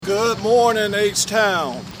Good morning,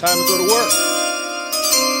 H-Town. Time to go to work.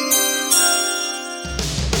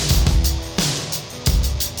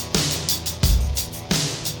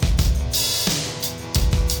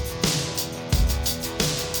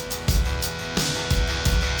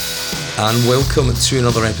 And welcome to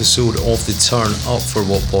another episode of the Turn Up For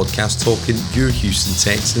What podcast, talking your Houston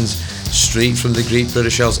Texans straight from the Great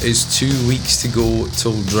British Isles. It's 2 weeks to go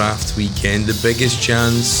till draft weekend, the biggest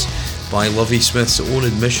chance by Lovie Smith's own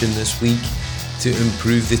admission this week to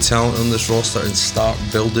improve the talent on this roster and start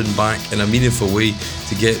building back in a meaningful way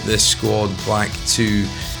to get this squad back to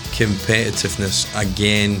competitiveness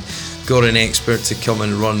again. Got an expert to come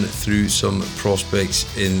and run through some prospects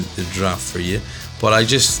in the draft for you, but I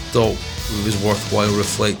just thought it was worthwhile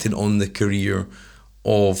reflecting on the career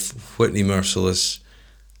of Whitney Mercilus.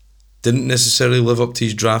 Didn't necessarily live up to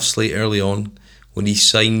his draft slate early on. When he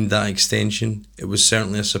signed that extension, it was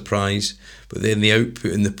certainly a surprise. But then the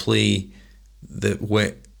output and the play that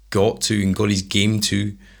Whit got to and got his game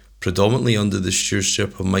to, predominantly under the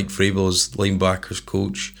stewardship of Mike Vrabel as linebackers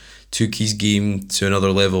coach, took his game to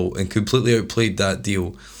another level and completely outplayed that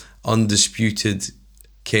deal. Undisputed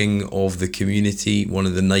king of the community, one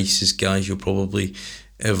of the nicest guys you'll probably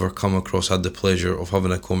ever come across. Had the pleasure of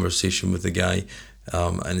having a conversation with the guy,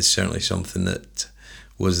 and it's certainly something that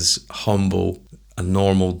was humble, a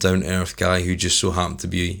normal, down-to-earth guy who just so happened to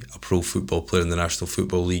be a pro football player in the National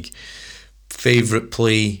Football League. Favourite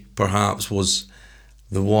play, perhaps, was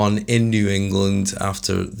the one in New England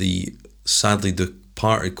after the sadly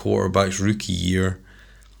departed quarterback's rookie year.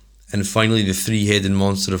 And finally, the three-headed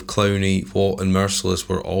monster of Clowney, Watt and Mercilus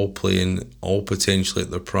were all playing, all potentially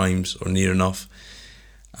at their primes or near enough.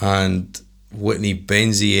 And Whitney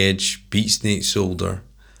bends the edge, beats Nate Solder,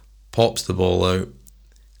 pops the ball out,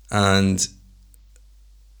 and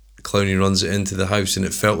Clowney runs it into the house, and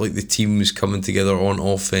it felt like the team was coming together on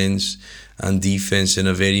offence and defence in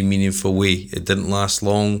a very meaningful way. It didn't last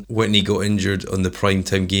long. Whitney got injured on the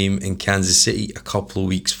primetime game in Kansas City a couple of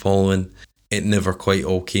weeks following. It never quite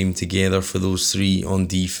all came together for those three on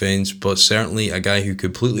defence, but certainly a guy who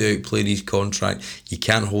completely outplayed his contract. You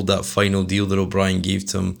can't hold that final deal that O'Brien gave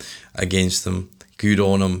to him against him. Good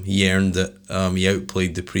on him. He earned it. He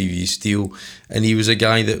outplayed the previous deal, and he was a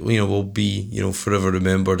guy that will be forever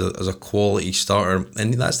remembered as a quality starter.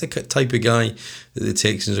 And that's the type of guy that the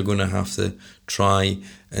Texans are going to have to try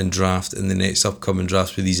and draft in the next upcoming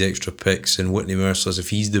drafts with these extra picks. And Whitney Mercilus,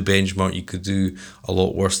 if he's the benchmark, you could do a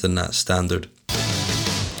lot worse than that standard.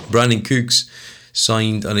 Brandon Cooks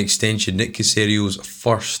signed an extension. Nick Caserio's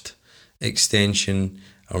first extension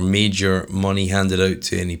or major money handed out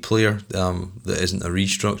to any player that isn't a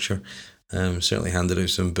restructure. Certainly handed out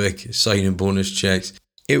some big signing bonus checks.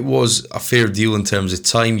 It was a fair deal in terms of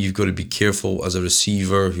time. You've got to be careful as a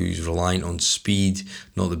receiver who's reliant on speed,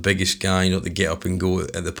 not the biggest guy, not the get up and go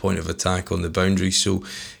at the point of attack on the boundary. So,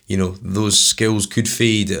 those skills could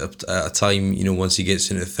fade at a time, once he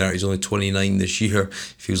gets into the 30s. He's only 29 this year.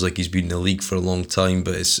 Feels like he's been in the league for a long time,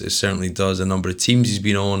 but it certainly does. A number of teams he's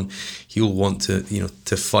been on, he'll want to,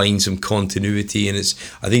 to find some continuity, and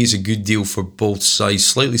I think it's a good deal for both sides.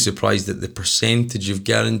 Slightly surprised at the percentage of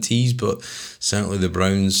guarantees, but certainly the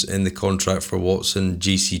Browns in the contract for Watson,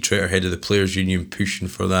 JC Tretter, head of the Players Union, pushing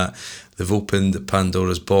for that. They've opened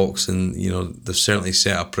Pandora's box, and they've certainly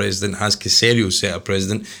set a precedent. Has Caserio set a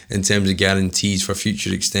precedent in terms of guarantees for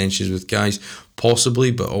future extensions with guys?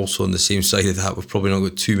 Possibly, but also on the same side of that, we've probably not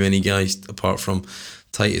got too many guys apart from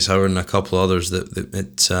Titus Howard and a couple of others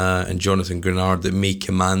and Jonathan Grenard that may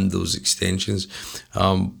command those extensions.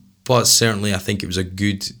 But certainly, I think it was a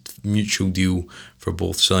good mutual deal for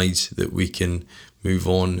both sides that we can move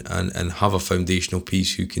on and have a foundational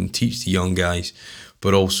piece who can teach the young guys,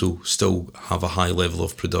 but also still have a high level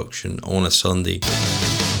of production on a Sunday.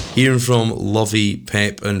 Hearing from Lovie,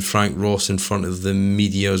 Pep and Frank Ross in front of the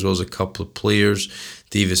media, as well as a couple of players.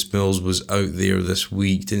 Davis Mills was out there this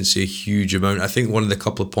week, didn't say a huge amount. I think one of the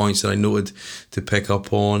couple of points that I noted to pick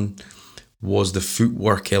up on was the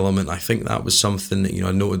footwork element. I think that was something that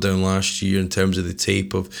I noted down last year in terms of the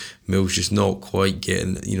tape of Mills just not quite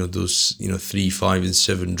getting those 3, 5 and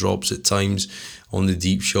 7 drops at times on the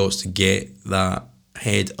deep shots to get that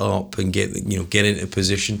head up and get into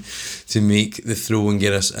position to make the throw and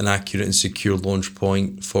get us an accurate and secure launch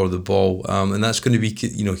point for the ball, and that's going to be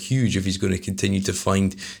huge if he's going to continue to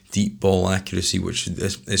find deep ball accuracy, which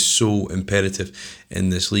is so imperative in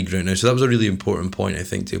this league right now. So that was a really important point, I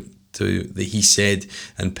think, that he said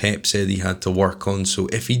and Pep said he had to work on. So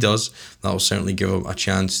if he does, that'll certainly give him a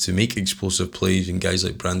chance to make explosive plays, and guys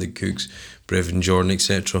like Brandon Cooks, Brevin Jordan,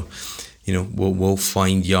 etc. will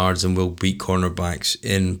find yards and will beat cornerbacks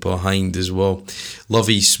in behind as well.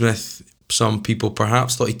 Lovie Smith, some people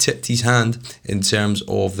perhaps thought he tipped his hand in terms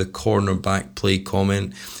of the cornerback play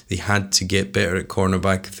comment. They had to get better at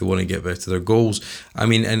cornerback if they want to get better to their goals. I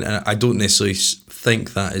mean, and I don't necessarily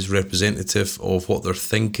think that is representative of what they're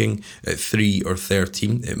thinking at 3 or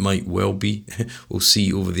 13. It might well be. We'll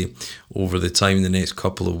see over the time in the next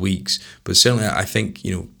couple of weeks. But certainly I think,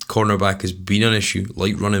 cornerback has been an issue,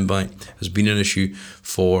 like running back, has been an issue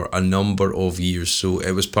for a number of years. So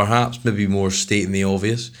it was perhaps maybe more stating the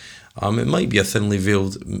obvious. It might be a thinly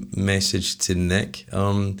veiled message to Nick,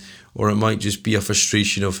 or it might just be a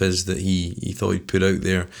frustration of his that he thought he'd put out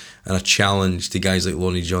there, and a challenge to guys like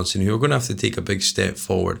Lonnie Johnson, who are going to have to take a big step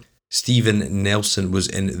forward. Steven Nelson was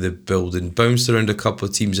in the building, bounced around a couple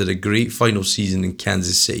of teams, had a great final season in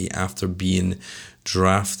Kansas City after being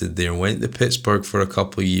drafted there, went to Pittsburgh for a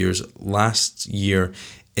couple of years, last year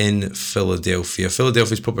in Philadelphia.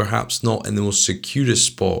 Philadelphia's probably perhaps not in the most securest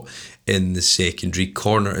spot in the secondary.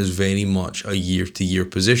 Corner is very much a year-to-year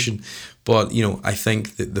position. But, I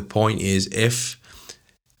think that the point is, if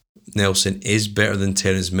Nelson is better than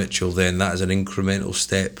Terrence Mitchell, then that is an incremental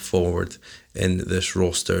step forward in this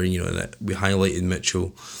roster. And we highlighted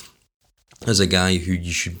Mitchell as a guy who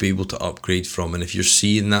you should be able to upgrade from. And if you're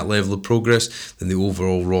seeing that level of progress, then the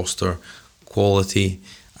overall roster quality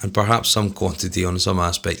and perhaps some quantity on some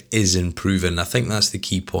aspect is improving. I think that's the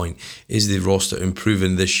key point. Is the roster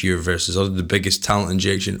improving this year versus other? The biggest talent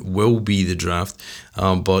injection will be the draft,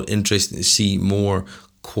 but interesting to see more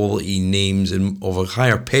quality names and of a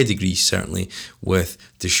higher pedigree, certainly, with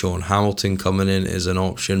Deshaun Hamilton coming in as an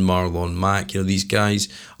option, Marlon Mack. These guys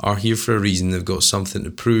are here for a reason. They've got something to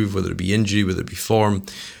prove, whether it be injury, whether it be form.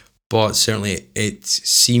 But certainly it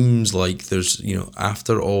seems like there's,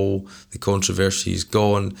 after all the controversy is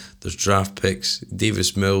gone, there's draft picks.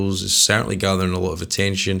 Davis Mills is certainly gathering a lot of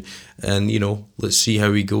attention. And, let's see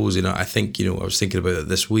how he goes. I think, I was thinking about it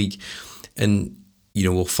this week. And,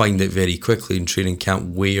 we'll find out very quickly in training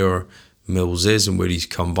camp where Mills is and where he's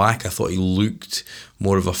come back. I thought he looked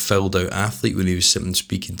more of a filled out athlete when he was sitting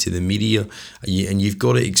speaking to the media. And you've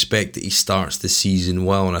got to expect that he starts the season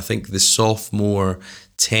well. And I think the sophomore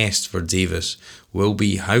test for Davis will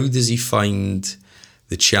be, how does he find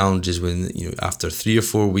the challenges when, after 3 or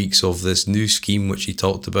 4 weeks of this new scheme, which he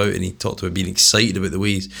talked about, and he talked about being excited about the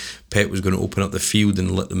ways Pep was going to open up the field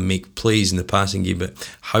and let them make plays in the passing game,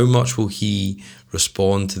 but how much will he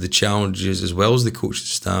respond to the challenges, as well as the coaching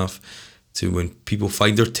staff, to when people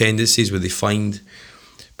find their tendencies, where they find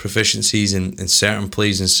proficiencies in certain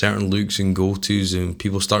plays and certain looks and go-tos, and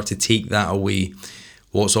people start to take that away.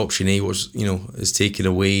 What's option A, what's is taken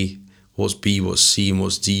away, what's B, what's C, and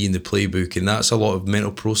what's D in the playbook. And that's a lot of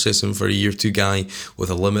mental processing for a year 2 guy with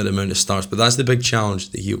a limited amount of starts. But that's the big challenge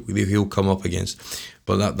that he'll come up against.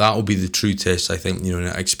 But that will be the true test, I think. And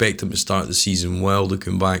I expect him to start the season well,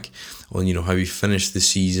 looking back on how he finished the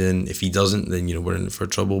season. If he doesn't, then we're in for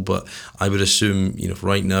trouble. But I would assume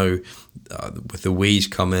right now, with the way he's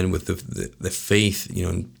come in, with the faith,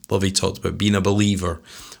 and Lovie talked about being a believer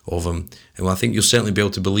of him, and I think you'll certainly be able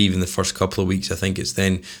to believe in the first couple of weeks. I think it's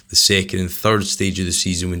then the second and third stage of the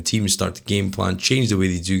season when teams start to game plan, change the way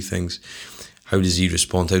they do things. How does he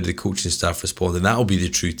respond? How do the coaching staff respond? And that'll be the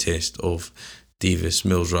true test of Davis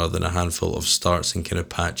Mills, rather than a handful of starts and kind of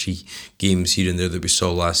patchy games here and there that we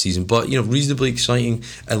saw last season. But reasonably exciting.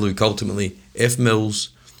 And look, ultimately, if Mills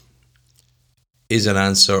is an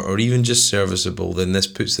answer or even just serviceable, then this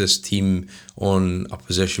puts this team on a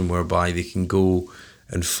position whereby they can go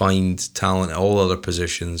and find talent at all other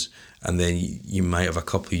positions, and then you might have a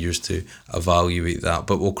couple of years to evaluate that.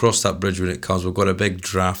 But we'll cross that bridge when it comes. We've got a big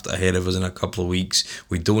draft ahead of us in a couple of weeks.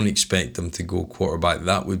 We don't expect them to go quarterback.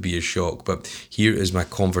 That would be a shock. But here is my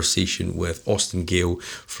conversation with Austin Gayle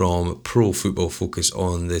from Pro Football Focus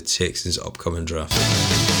on the Texans' upcoming draft.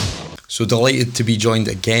 So delighted to be joined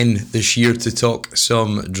again this year to talk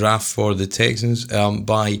some draft for the Texans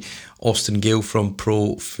by Austin Gayle from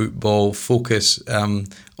Pro Football Focus.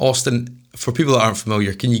 Austin, for people that aren't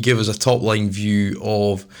familiar, can you give us a top-line view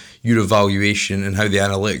of your evaluation and how the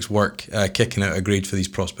analytics work, kicking out a grade for these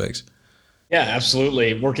prospects? Yeah,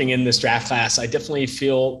 absolutely. Working in this draft class, I definitely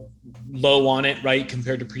feel low on it, right,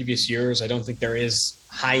 compared to previous years. I don't think there is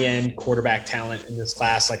high-end quarterback talent in this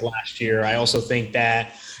class like last year. I also think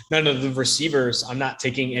that none of the receivers, I'm not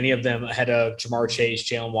taking any of them ahead of Jamar Chase,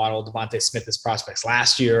 Jalen Waddle, Devontae Smith as prospects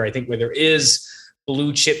last year. I think where there is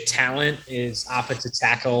blue chip talent is offensive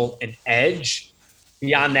tackle and edge.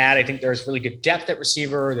 Beyond that, I think there's really good depth at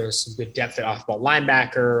receiver. There's some good depth at off-ball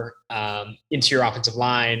linebacker, interior offensive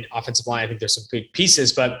line. Offensive line, I think there's some good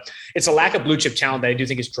pieces, but it's a lack of blue chip talent that I do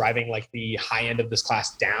think is driving like the high end of this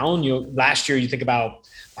class down. Last year you think about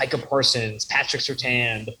Micah Parsons, Patrick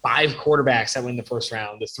Surtain, the 5 quarterbacks that win the first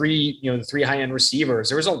round, the three high-end receivers.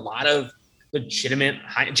 There was a lot of legitimate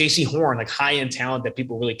JC Horn, like high-end talent that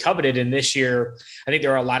people really coveted. And this year, I think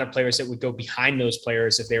there are a lot of players that would go behind those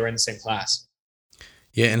players if they were in the same class.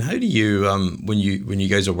 Yeah, and how do you when you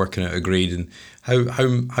guys are working out a grade, and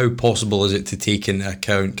how possible is it to take into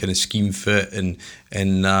account kind of scheme fit and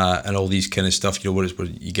all these kind of stuff? Where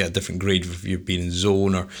you get a different grade if you're being in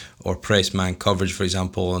zone or press man coverage, for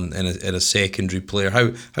example, in a secondary player.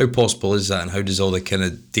 How possible is that, and how does all the kind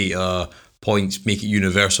of data points make it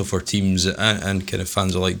universal for teams and kind of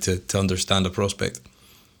fans alike to understand a prospect?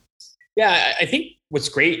 Yeah, I think what's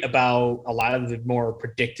great about a lot of the more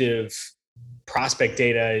predictive prospect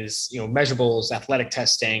data is, measurables, athletic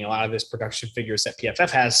testing, a lot of this production figures that PFF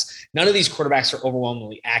has. None of these quarterbacks are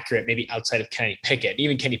overwhelmingly accurate, maybe outside of Kenny Pickett.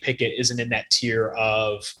 Even Kenny Pickett isn't in that tier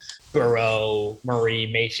of Burrow, Murray,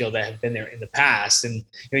 Mayfield that have been there in the past. And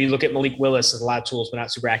you look at Malik Willis, has a lot of tools, but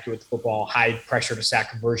not super accurate with the football. High pressure to sack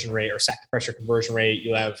conversion rate or sack to pressure conversion rate.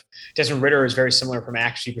 You have Desmond Ridder is very similar from an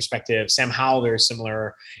accuracy perspective. Sam Howell very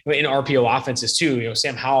similar in RPO offenses too.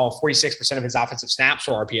 Sam Howell, 46% of his offensive snaps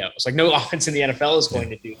are RPOs. Like no offense in the NFL is going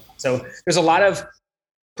to do that. So there's a lot of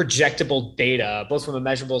projectable data, both from a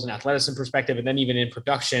measurables and athleticism perspective, and then even in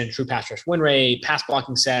production, true pass rush win rate, pass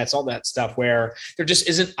blocking sets, all that stuff, where there just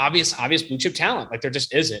isn't obvious blue chip talent. Like there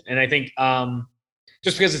just isn't. And I think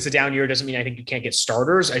just because it's a down year doesn't mean I think you can't get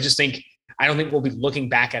starters. I don't think we'll be looking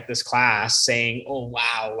back at this class saying, oh,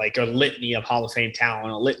 wow, like a litany of Hall of Fame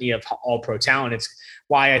talent, a litany of all pro talent. It's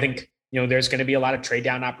why I think, there's going to be a lot of trade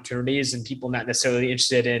down opportunities and people not necessarily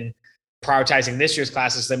interested in prioritizing this year's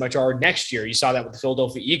classes that much are next year. You saw that with the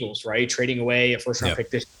Philadelphia Eagles, right? Trading away a first round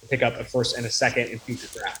pick to pick up a first and a second in future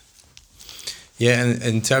draft. Yeah, and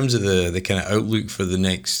in terms of the kind of outlook for the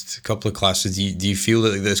next couple of classes, do you feel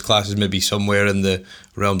that this class is maybe somewhere in the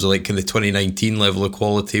realms of like kind of 2019 level of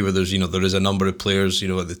quality, where there's there is a number of players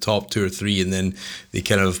at the top 2 or 3, and then they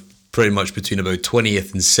kind of pretty much between about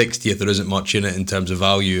 20th and 60th, there isn't much in it in terms of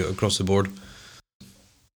value across the board?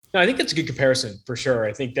 No, I think that's a good comparison for sure.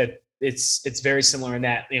 I think that it's very similar in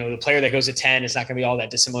that, the player that goes to 10 is not going to be all that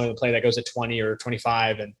dissimilar to the player that goes to 20 or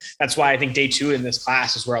 25. And that's why I think day 2 in this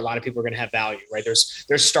class is where a lot of people are going to have value, right?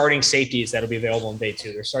 There's starting safeties that'll be available in day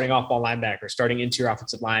 2. They're starting off-ball linebackers, starting interior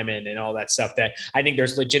offensive linemen and all that stuff that I think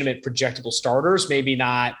there's legitimate projectable starters, maybe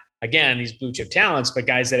not, again, these blue chip talents, but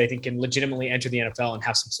guys that I think can legitimately enter the NFL and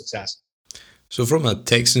have some success. So from a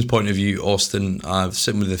Texans point of view, Austin,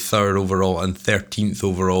 sitting with the 3rd overall and 13th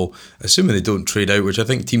overall, assuming they don't trade out, which I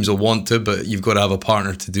think teams will want to, but you've got to have a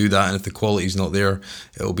partner to do that, and if the quality's not there,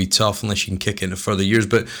 it'll be tough unless you can kick it into further years.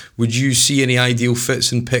 But would you see any ideal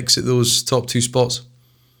fits and picks at those top 2 spots?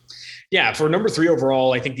 Yeah, for number 3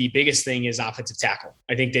 overall, I think the biggest thing is offensive tackle.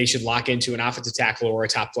 I think they should lock into an offensive tackle or a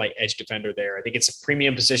top flight edge defender there. I think it's a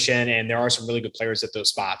premium position, and there are some really good players at those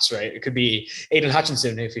spots, right? It could be Aiden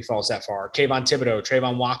Hutchinson if he falls that far, Kayvon Thibodeau,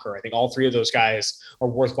 Trayvon Walker. I think all 3 of those guys are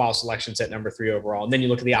worthwhile selections at number 3 overall. And then you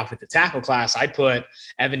look at the offensive tackle class, I'd put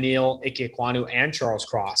Evan Neal, Ike Ekwonu, and Charles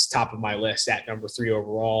Cross top of my list at number 3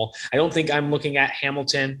 overall. I don't think I'm looking at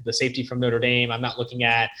Hamilton, the safety from Notre Dame. I'm not looking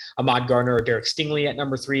at Ahmad Gardner or Derek Stingley at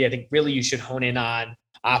number 3. I think really you should hone in on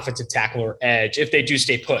offensive tackle or edge if they do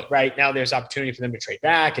stay put. Right now, there's opportunity for them to trade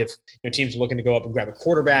back. If teams are looking to go up and grab a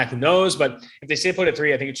quarterback, who knows? But if they stay put at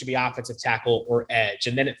 3, I think it should be offensive tackle or edge.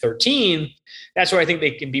 And then at 13, that's where I think they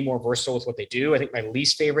can be more versatile with what they do. I think my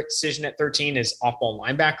least favorite decision at 13 is off-ball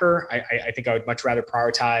linebacker. I think I would much rather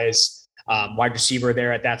prioritize wide receiver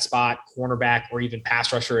there at that spot, cornerback, or even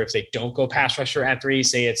pass rusher if they don't go pass rusher at 3.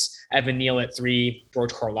 Say it's Evan Neal at 3,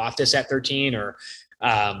 George Karlaftis at 13, or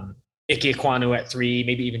Ike Ekwonu at 3,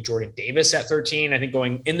 maybe even Jordan Davis at 13. I think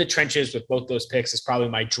going in the trenches with both those picks is probably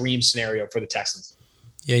my dream scenario for the Texans.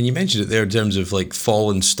 Yeah, and you mentioned it there in terms of like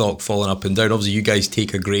falling stock, falling up and down. Obviously, you guys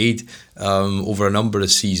take a grade over a number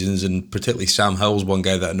of seasons, and particularly Sam Howell's one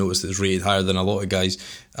guy that I noticed that's rated higher than a lot of guys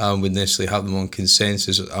would necessarily have them on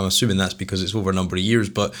consensus. I'm assuming that's because it's over a number of years.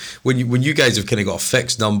 But when you guys have kind of got a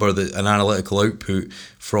fixed number, an analytical output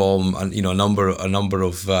from a number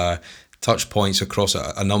of touch points across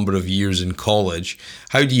a number of years in college,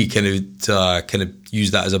 how do you kind of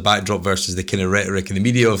use that as a backdrop versus the kind of rhetoric in the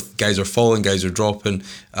media of guys are falling, guys are dropping,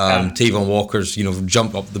 Tavon Walker's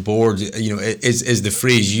jump up the board, is the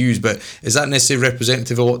phrase used, but is that necessarily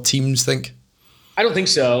representative of what teams think? I don't think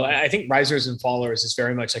so. I think risers and fallers is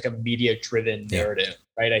very much like a media-driven narrative,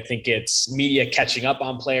 right? I think it's media catching up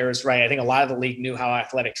on players, right? I think a lot of the league knew how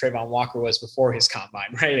athletic Trayvon Walker was before his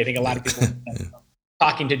combine, right? I think a lot of people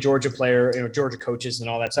talking to Georgia Georgia coaches and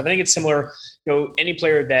all that stuff. I think it's similar, any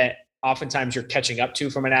player that oftentimes you're catching up to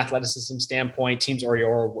from an athleticism standpoint, teams already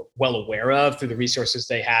are well aware of through the resources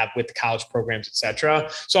they have with the college programs, et cetera.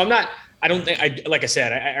 So like I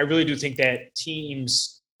said, I really do think that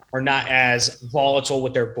teams are not as volatile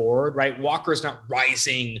with their board, right? Walker's not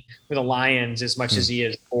rising for the Lions as much as he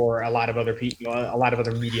is for a lot of other people, a lot of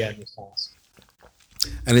other media in this class.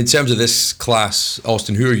 And in terms of this class,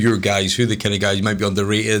 Austin, who are your guys? Who are the kind of guys you might be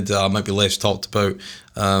underrated, might be less talked about,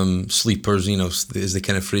 sleepers, is the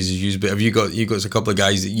kind of phrases used. But have you got a couple of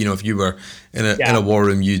guys that, if you were in a war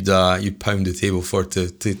room, you'd pound the table for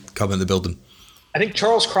to come in the building? I think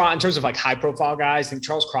Charles Cross, in terms of like high profile guys, I think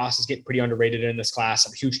Charles Cross is getting pretty underrated in this class.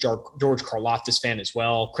 I'm a huge George Karlaftis fan as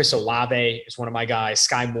well. Chris Olave is one of my guys.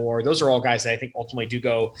 Sky Moore. Those are all guys that I think ultimately do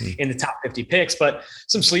go in the top 50 picks. But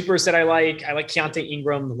some sleepers that I like Keontae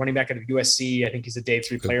Ingram, the running back out of USC. I think he's a day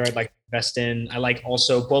 3 player I'd like to invest in. I like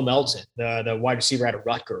also Bo Melton, the wide receiver out of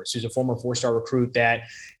Rutgers, who's a former 4-star recruit that,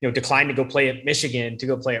 declined to go play at Michigan to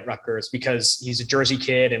go play at Rutgers because he's a Jersey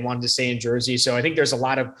kid and wanted to stay in Jersey. So I think there's a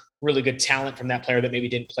lot of really good talent from that player that maybe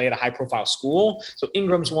didn't play at a high profile school. So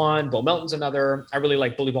Ingram's one, Bo Melton's another. I really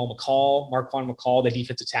like Bully Ball McCall, Marquand McCall, the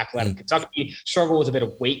defensive tackle out of Kentucky. Struggled with a bit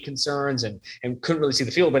of weight concerns and couldn't really see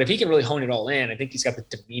the field. But if he can really hone it all in, I think he's got the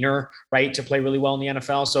demeanor, right, to play really well in the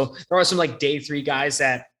NFL. So there are some like day 3 guys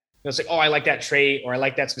that, it's like, oh, I like that trait, or I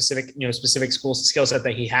like that specific school skill set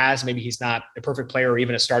that he has. Maybe he's not a perfect player or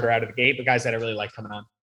even a starter out of the gate, but guys that I really like coming on.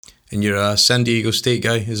 And you're a San Diego State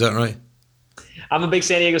guy, is that right? I'm a big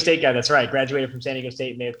San Diego State guy. That's right. Graduated from San Diego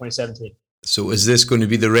State in May of 2017. So is this going to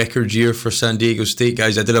be the record year for San Diego State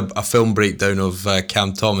guys? I did a film breakdown of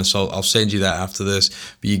Cam Thomas. I'll send you that after this.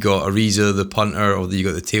 But you got Ariza, the punter, or you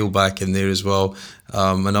got the tailback in there as well.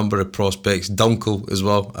 A number of prospects, Dunkel as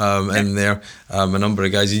well in there. A number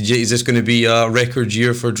of guys. Is this going to be a record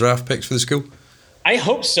year for draft picks for the school? I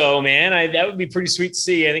hope so, man. That would be pretty sweet to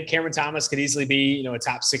see. I think Cameron Thomas could easily be, a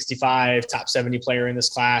top 65, top 70 player in this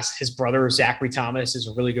class. His brother, Zachary Thomas, is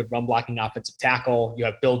a really good run blocking offensive tackle. You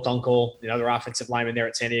have Bill Dunkel, another offensive lineman there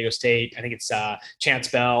at San Diego State. I think it's Chance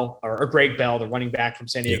Bell or Greg Bell, the running back from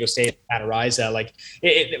San Diego State, Matt Ariza.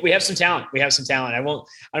 We have some talent. I don't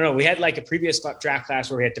know. We had like a previous draft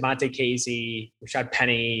class where we had DeMonte Casey, Rashad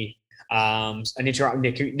Penny,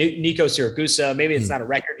 Nico Siragusa. Maybe it's not a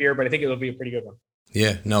record year, but I think it'll be a pretty good one.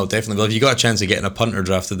 Yeah, no, definitely. Well, if you got a chance of getting a punter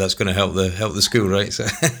drafted, that's going to help the school, right? So,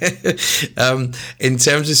 in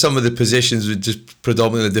terms of some of the positions, with just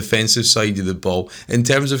predominantly the defensive side of the ball, in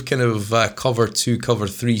terms of kind of cover 2, cover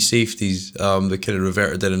 3 safeties, that kind of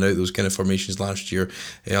reverted in and out those kind of formations last year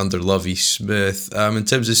under Lovie Smith. In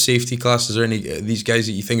terms of safety class, is there any of these guys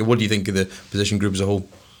that you think of? What do you think of the position group as a whole?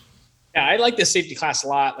 Yeah, I like the safety class a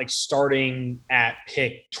lot, like starting at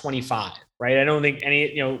pick 25. Right. I don't think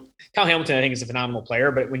Kyle Hamilton, I think, is a phenomenal player,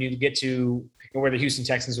 but when you get to where the Houston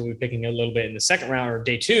Texans will be picking a little bit in the second round or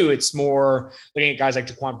day 2, it's more looking at guys like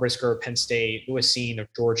Jaquan Brisker, Penn State, Lewis Cine of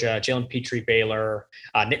Georgia, Jalen Petrie, Baylor,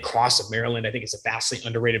 Nick Cross of Maryland. I think is a vastly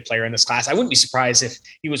underrated player in this class. I wouldn't be surprised if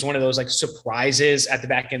he was one of those like surprises at the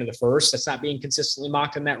back end of the first. That's not being consistently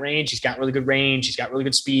mocked in that range. He's got really good range. He's got really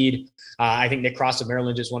good speed. I think Nick Cross of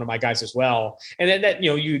Maryland is one of my guys as well. And then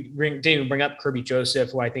you bring up Kirby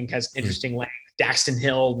Joseph, who I think has interesting length. Daxton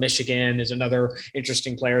Hill, Michigan, is another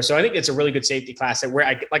interesting player. So I think it's a really good safety class that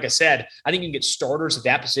like I said, I think you can get starters at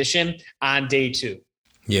that position on day 2.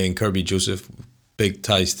 Yeah, and Kirby Joseph, big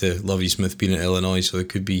ties to Lovie Smith being at Illinois, so it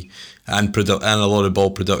could be and a lot of ball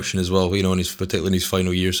production as well, particularly in his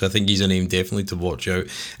final year. So I think he's a name definitely to watch out.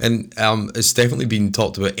 And it's definitely been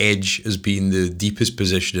talked about edge as being the deepest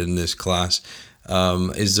position in this class.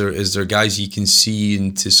 Is there guys you can see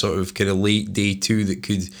into sort of kind of late day 2 that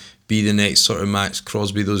could be the next sort of Max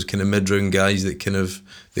Crosby, those kind of mid-round guys that kind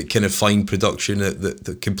of find production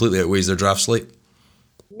that completely outweighs their draft slate?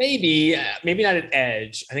 Maybe not an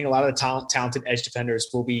edge. I think a lot of the talented edge defenders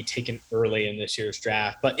will be taken early in this year's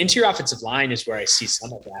draft. But interior offensive line is where I see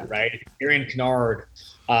some of that, right? Arian Kennard,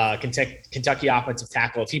 Kentucky offensive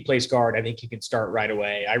tackle. If he plays guard, I think he can start right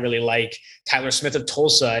away. I really like Tyler Smith of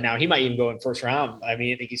Tulsa. Now, he might even go in first round. I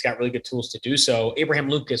think he's got really good tools to do so. Abraham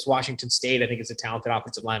Lucas, Washington State, I think is a talented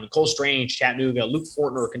offensive lineman. Cole Strange, Chattanooga, Luke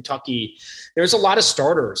Fortner, Kentucky. There's a lot of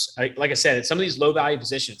starters. Like I said, at some of these low-value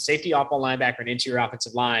positions, safety, off-ball linebacker, and interior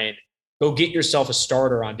offensive line, go get yourself a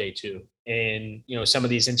starter on day 2. in, some of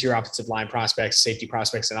these interior offensive line prospects, safety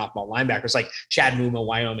prospects, and off-ball linebackers like Chad Muma,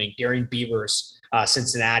 Wyoming, Darian Beavers,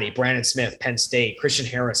 Cincinnati, Brandon Smith, Penn State, Christian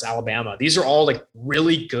Harris, Alabama. These are all like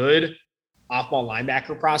really good off-ball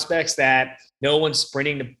linebacker prospects that no one's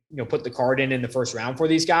sprinting to put the card in the first round for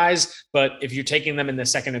these guys. But if you're taking them in the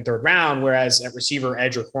second and third round, whereas at receiver,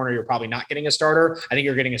 edge, or corner, you're probably not getting a starter, I think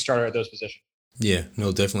you're getting a starter at those positions. Yeah,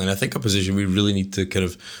 no, definitely. And I think a position we really need to kind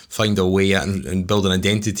of find a way at and build an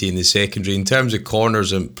identity in the secondary. In terms of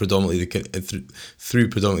corners and predominantly through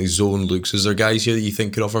predominantly zone looks, is there guys here that you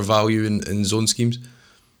think could offer value in zone schemes?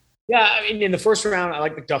 Yeah, I mean, in the first round, I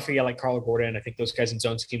like McDuffie, I like Carla Gordon. I think those guys in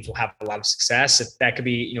zone schemes will have a lot of success. If that could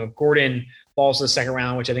be, Gordon falls to the second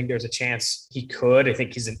round, which I think there's a chance he could. I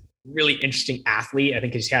think he's a really interesting athlete. I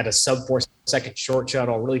think he's had a sub 4 second short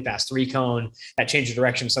shuttle, really fast 3-cone. That change of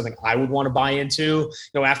direction is something I would want to buy into.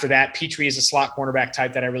 After that, Petrie is a slot cornerback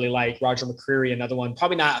type that I really like. Roger McCreary, another one,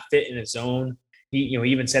 probably not a fit in his zone. He,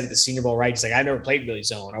 even said at the Senior Bowl, right? He's like, I never played really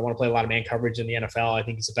zone. I want to play a lot of man coverage in the NFL. I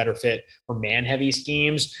think he's a better fit for man-heavy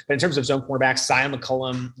schemes. But in terms of zone cornerbacks, Zion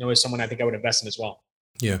McCullum, is someone I think I would invest in as well.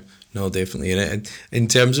 Yeah, no, definitely. And in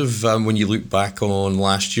terms of when you look back on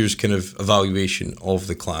last year's kind of evaluation of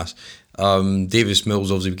the class, Davis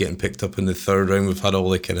Mills obviously getting picked up in the third round. We've had all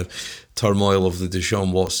the kind of turmoil of the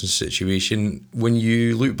Deshaun Watson situation. When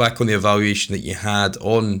you look back on the evaluation that you had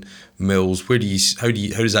on Mills, how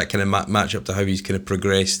does that kind of match up to how he's kind of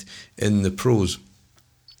progressed in the pros?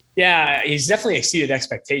 Yeah, he's definitely exceeded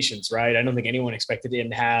expectations, right? I don't think anyone expected him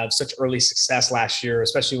to have such early success last year,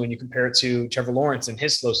 especially when you compare it to Trevor Lawrence and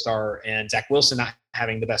his slow start and Zach Wilson not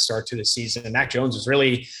having the best start to the season. And Mac Jones was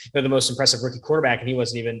really the most impressive rookie quarterback, and he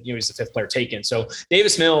wasn't even, he was the 5th player taken. So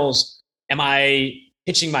Davis Mills, am I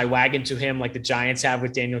hitching my wagon to him like the Giants have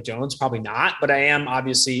with Daniel Jones? Probably not, but I am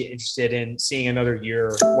obviously interested in seeing another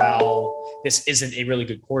year while this isn't a really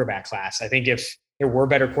good quarterback class. I think if there were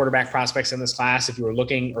better quarterback prospects in this class, if you were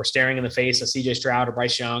looking or staring in the face of CJ Stroud or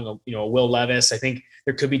Bryce Young, or, a Will Levis, I think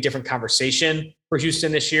there could be different conversation for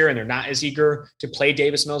Houston this year, and they're not as eager to play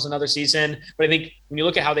Davis Mills another season. But I think when you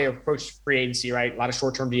look at how they approach free agency, right, a lot of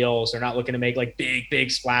short-term deals, they're not looking to make like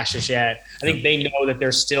big splashes yet. I think they know that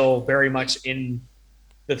they're still very much in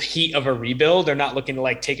the heat of a rebuild. They're not looking to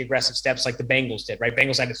like take aggressive steps like the Bengals did, right?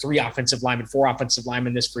 Bengals had 4 offensive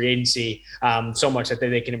linemen this free agency, so much that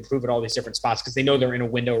they can improve at all these different spots because they know they're in a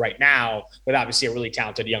window right now with obviously a really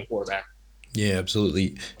talented young quarterback. Yeah,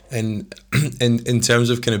 absolutely. And in terms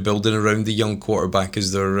of kind of building around the young quarterback,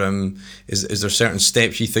 is there certain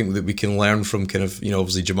steps you think that we can learn from kind of,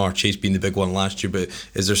 obviously Jamar Chase being the big one last year, but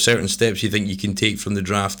is there certain steps you think you can take from the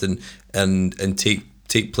draft and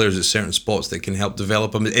take players at certain spots that can help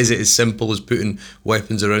develop them? Is it as simple as putting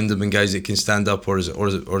weapons around them and guys that can stand up, or is it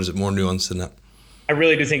more nuanced than that? I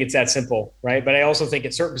really do think it's that simple, right? But I also think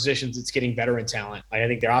at certain positions it's getting veteran talent. I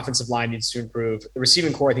think their offensive line needs to improve. The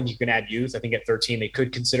receiving core, I think you can add youth. I think at 13 they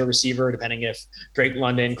could consider receiver, depending if Drake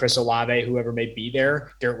London, Chris Olave, whoever may be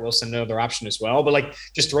there, Garrett Wilson, another option as well. But like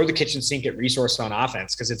just throw the kitchen sink at resource on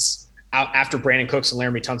offense, because it's out after Brandon Cooks and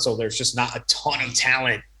Laramie Tunsil, there's just not a ton of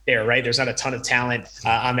talent there, right? There's not a ton of talent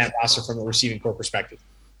on that roster from a receiving core perspective.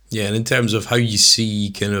 Yeah, and in terms of how you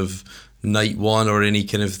see kind of night one or any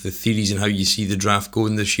kind of the theories and how you see the draft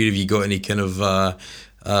going this year, have you got any kind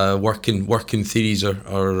of working theories or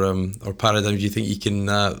paradigms you think you can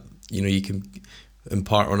you can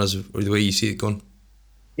impart on us, or the way you see it going?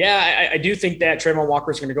 Yeah, I do think that Trayvon Walker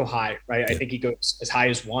is going to go high, right? Yeah. I think he goes as high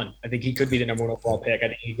as 1. I think he could be the number 1 overall pick. I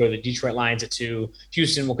think he could go to the Detroit Lions at 2.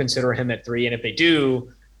 Houston will consider him at 3. And if they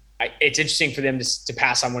do, it's interesting for them to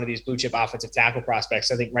pass on one of these blue chip offensive tackle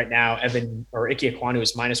prospects. I think right now, Ike Ekwonu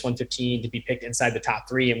is minus 115 to be picked inside the top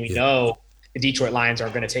 3. And we know the Detroit Lions are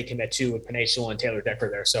going to take him at 2 with Penei Sewell and Taylor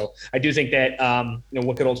Decker there. So I do think that,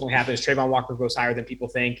 what could ultimately happen is Trayvon Walker goes higher than people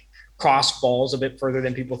think. Cross falls a bit further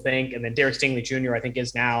than people think. And then Derek Stingley Jr., I think,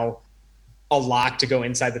 is now a lock to go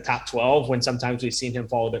inside the top 12, when sometimes we've seen him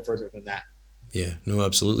fall a bit further than that. Yeah, no,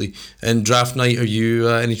 absolutely. And draft night, are you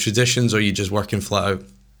any traditions, or are you just working flat out?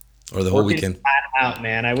 Or the whole weekend? Flat out,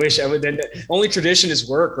 man. I wish I would. The only tradition is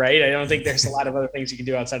work, right? I don't think there's a lot of other things you can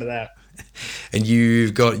do outside of that. And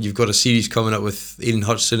you've got a series coming up with Aiden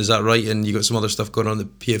Hutchinson, is that right? And you got some other stuff going on at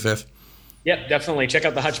PFF? Yep, definitely. Check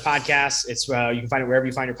out the Hutch podcast. It's you can find it wherever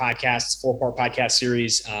you find your podcasts. It's a 4-part podcast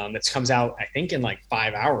series that comes out, I think, in like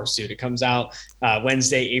 5 hours, dude. It comes out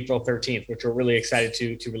Wednesday, April 13th, which we're really excited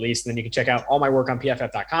to release. And then you can check out all my work on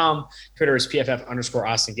PFF.com. Twitter is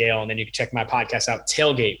PFF_Austin Gayle. And then you can check my podcast out,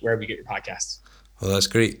 Tailgate, wherever you get your podcasts. Well, that's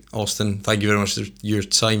great. Austin, thank you very much for your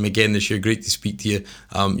time again this year. Great to speak to you.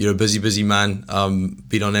 You're a busy man,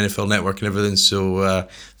 being on NFL Network and everything, so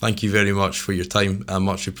thank you very much for your time.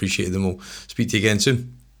 Much appreciated, and we'll speak to you again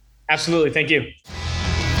soon. Absolutely. Thank you.